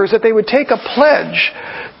appears that they would take a pledge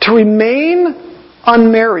to remain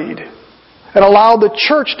unmarried and allow the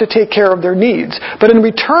church to take care of their needs. But in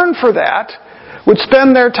return for that, would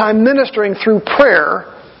spend their time ministering through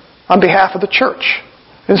prayer on behalf of the church.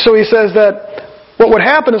 And so he says that what would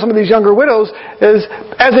happen to some of these younger widows is,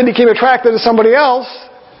 as they became attracted to somebody else,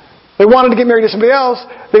 they wanted to get married to somebody else,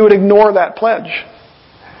 they would ignore that pledge.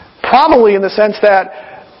 Probably in the sense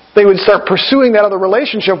that they would start pursuing that other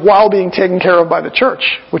relationship while being taken care of by the church,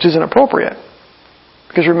 which is inappropriate.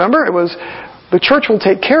 Because remember, it was, the church will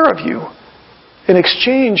take care of you in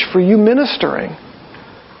exchange for you ministering.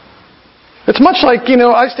 It's much like,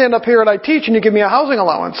 I stand up here and I teach and you give me a housing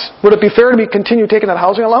allowance. Would it be fair to me continue taking that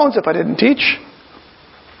housing allowance if I didn't teach?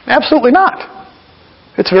 Absolutely not.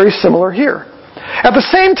 It's very similar here. At the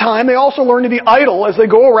same time, they also learn to be idle as they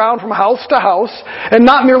go around from house to house, and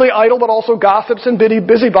not merely idle, but also gossips and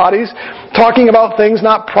busybodies, talking about things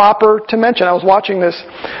not proper to mention. I was watching this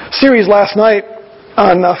series last night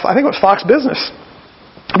on, I think it was Fox Business,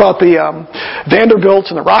 about the Vanderbilts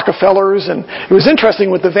and the Rockefellers, and it was interesting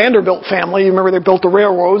with the Vanderbilt family. You remember they built the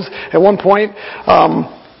railroads at one point.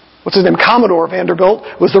 What's his name? Commodore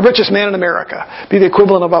Vanderbilt was the richest man in America. Be the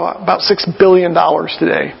equivalent of about $6 billion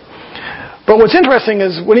today. But what's interesting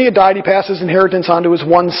is when he had died, he passed his inheritance on to his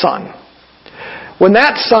one son. When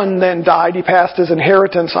that son then died, he passed his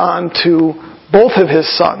inheritance on to both of his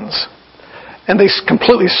sons. and they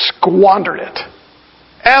completely squandered it.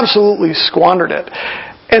 Absolutely squandered it.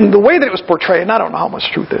 And the way that it was portrayed, and I don't know how much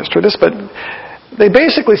truth there is to this, but they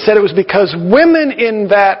basically said it was because women in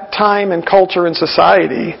that time and culture and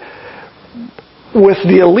society with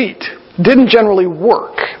the elite didn't generally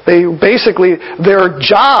work. They basically, their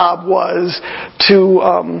job was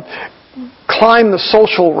to climb the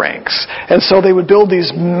social ranks. And so they would build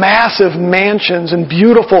these massive mansions and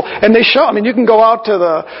beautiful, and they show, I mean, you can go out to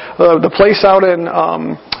the place out in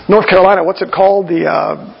North Carolina, what's it called?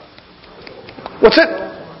 The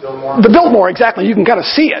Biltmore, exactly. You can kind of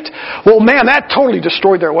see it. Well, man, that totally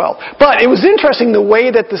destroyed their wealth. But it was interesting the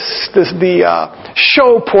way that the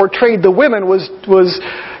show portrayed the women was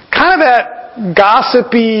kind of that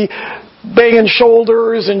gossipy, banging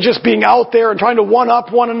shoulders and just being out there and trying to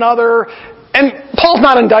one-up one another. And Paul's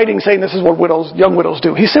not indicting saying this is what young widows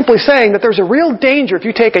do. He's simply saying that there's a real danger if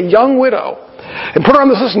you take a young widow and put her on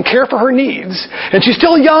this list and care for her needs, and she's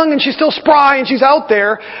still young and she's still spry and she's out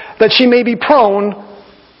there, that she may be prone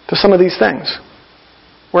to some of these things,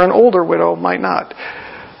 where an older widow might not.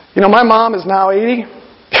 You know, my mom is now 80.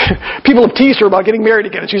 People have teased her about getting married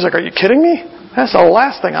again, and she's like, "Are you kidding me? That's the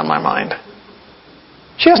last thing on my mind."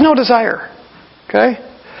 She has no desire. Okay?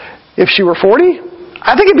 If she were 40,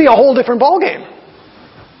 I think it'd be a whole different ballgame.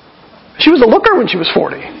 She was a looker when she was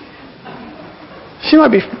 40. She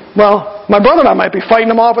might be, well, my brother and I might be fighting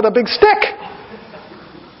them off with a big stick.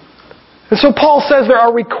 And so Paul says there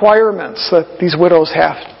are requirements that these widows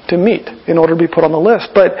have to meet in order to be put on the list.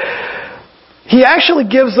 But he actually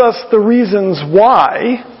gives us the reasons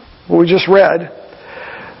why, what we just read.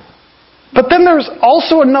 But then there's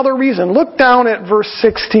also another reason. Look down at verse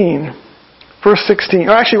 16. Verse 16.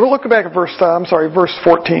 Or actually, we'll look back at verse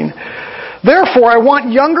 14. Therefore, I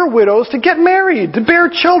want younger widows to get married, to bear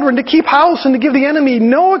children, to keep house, and to give the enemy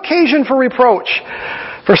no occasion for reproach.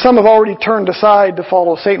 For some have already turned aside to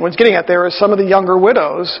follow Satan. What's getting at there is some of the younger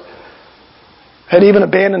widows had even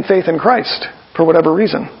abandoned faith in Christ for whatever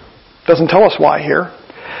reason. Doesn't tell us why here.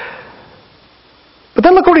 But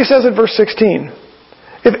then look what he says in verse 16.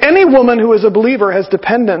 If any woman who is a believer has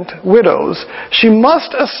dependent widows, she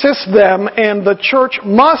must assist them, and the church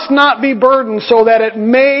must not be burdened, so that it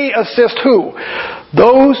may assist who?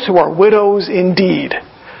 Those who are widows indeed.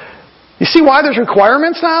 You see why there's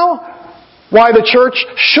requirements now? Why the church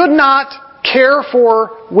should not care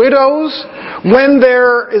for widows when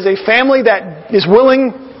there is a family that is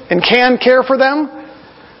willing and can care for them?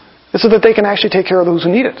 It's so that they can actually take care of those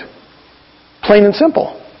who need it. Plain and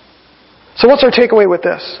simple. So what's our takeaway with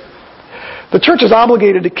this? The church is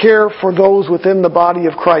obligated to care for those within the body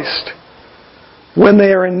of Christ when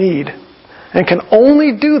they are in need, and can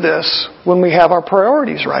only do this when we have our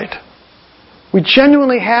priorities right. We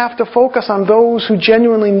genuinely have to focus on those who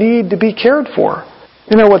genuinely need to be cared for.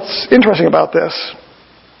 You know what's interesting about this?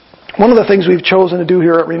 One of the things we've chosen to do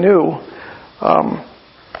here at Renew,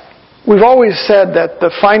 we've always said that the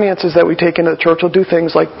finances that we take into the church will do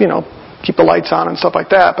things like, keep the lights on and stuff like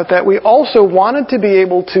that, but that we also wanted to be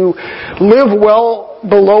able to live well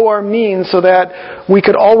below our means so that we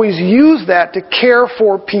could always use that to care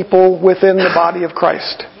for people within the body of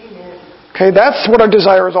Christ. Okay, that's what our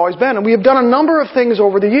desire has always been. And we have done a number of things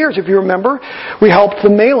over the years. If you remember, we helped the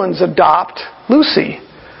Malins adopt Lucy.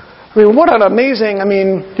 What an amazing,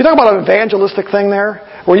 you talk about an evangelistic thing there,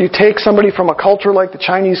 where you take somebody from a culture like the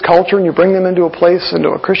Chinese culture and you bring them into a place,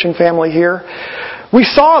 into a Christian family here. We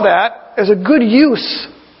saw that as a good use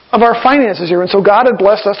of our finances here. And so God had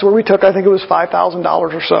blessed us where we took, I think it was $5,000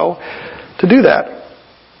 or so, to do that.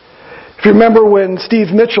 If you remember when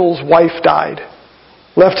Steve Mitchell's wife died,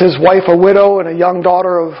 left his wife a widow and a young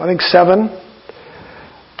daughter of, I think, 7.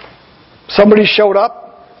 Somebody showed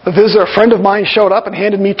up, a friend of mine showed up and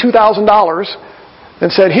handed me $2,000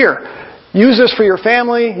 and said, "Here, use this for your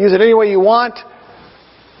family, use it any way you want."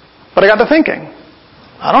 But I got to thinking,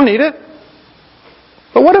 I don't need it.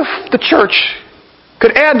 But what if the church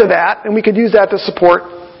could add to that and we could use that to support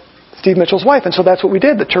Steve Mitchell's wife? And so that's what we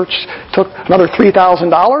did. The church took another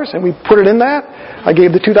 $3,000 and we put it in that. I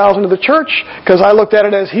gave the $2,000 to the church because I looked at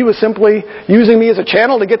it as he was simply using me as a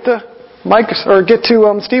channel to get to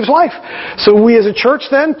Steve's wife. So we as a church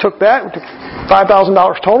then took that, we took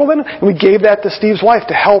 $5,000 total then, and we gave that to Steve's wife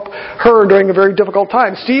to help her during a very difficult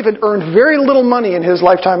time. Steve had earned very little money in his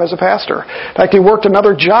lifetime as a pastor. In fact, he worked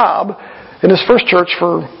another job in his first church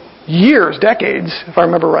for years, decades, if I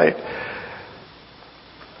remember right.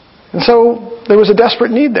 And so there was a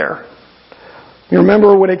desperate need there. You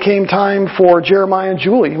remember when it came time for Jeremiah and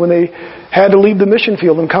Julie, when they had to leave the mission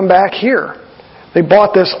field and come back here. They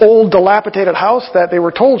bought this old dilapidated house that they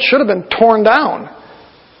were told should have been torn down.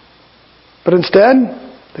 But instead,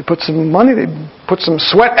 They put some money, they put some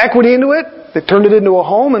sweat equity into it, they turned it into a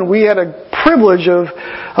home, and we had a privilege of,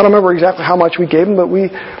 I don't remember exactly how much we gave them, but we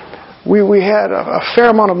had a fair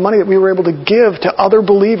amount of money that we were able to give to other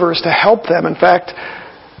believers to help them. In fact,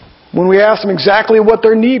 when we asked them exactly what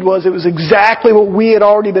their need was, it was exactly what we had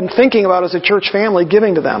already been thinking about as a church family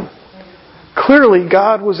giving to them. Clearly,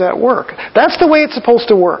 God was at work. That's the way it's supposed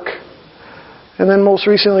to work. And then most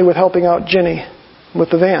recently with helping out Ginny with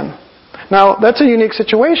the van. Now, that's a unique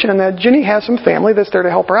situation in that Ginny has some family that's there to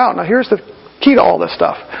help her out. Now, here's the key to all this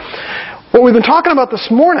stuff. What we've been talking about this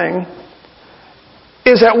morning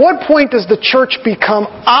is at what point does the church become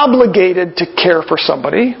obligated to care for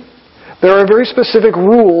somebody? There are very specific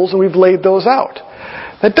rules, and we've laid those out.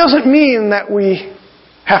 That doesn't mean that we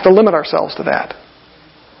have to limit ourselves to that.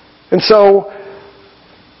 And so,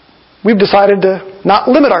 we've decided to not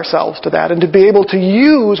limit ourselves to that and to be able to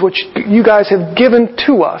use what you guys have given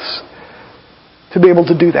to us to be able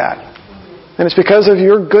to do that. And it's because of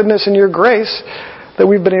your goodness and your grace that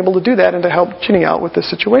we've been able to do that and to help Ginny out with this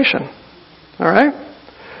situation. Alright?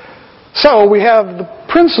 So, we have the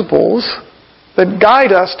principles that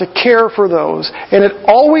guide us to care for those. And it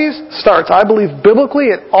always starts, I believe biblically,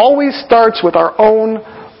 it always starts with our own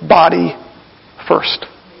body first.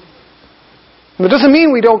 And it doesn't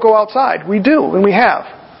mean we don't go outside. We do, and we have.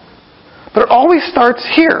 But it always starts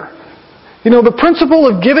here. You know, the principle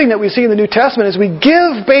of giving that we see in the New Testament is we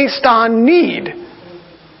give based on need.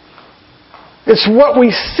 It's what we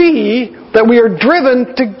see that we are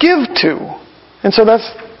driven to give to. And so that's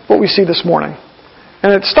what we see this morning.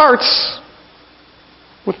 And it starts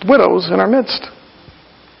with widows in our midst.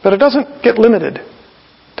 But it doesn't get limited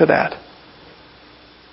to that.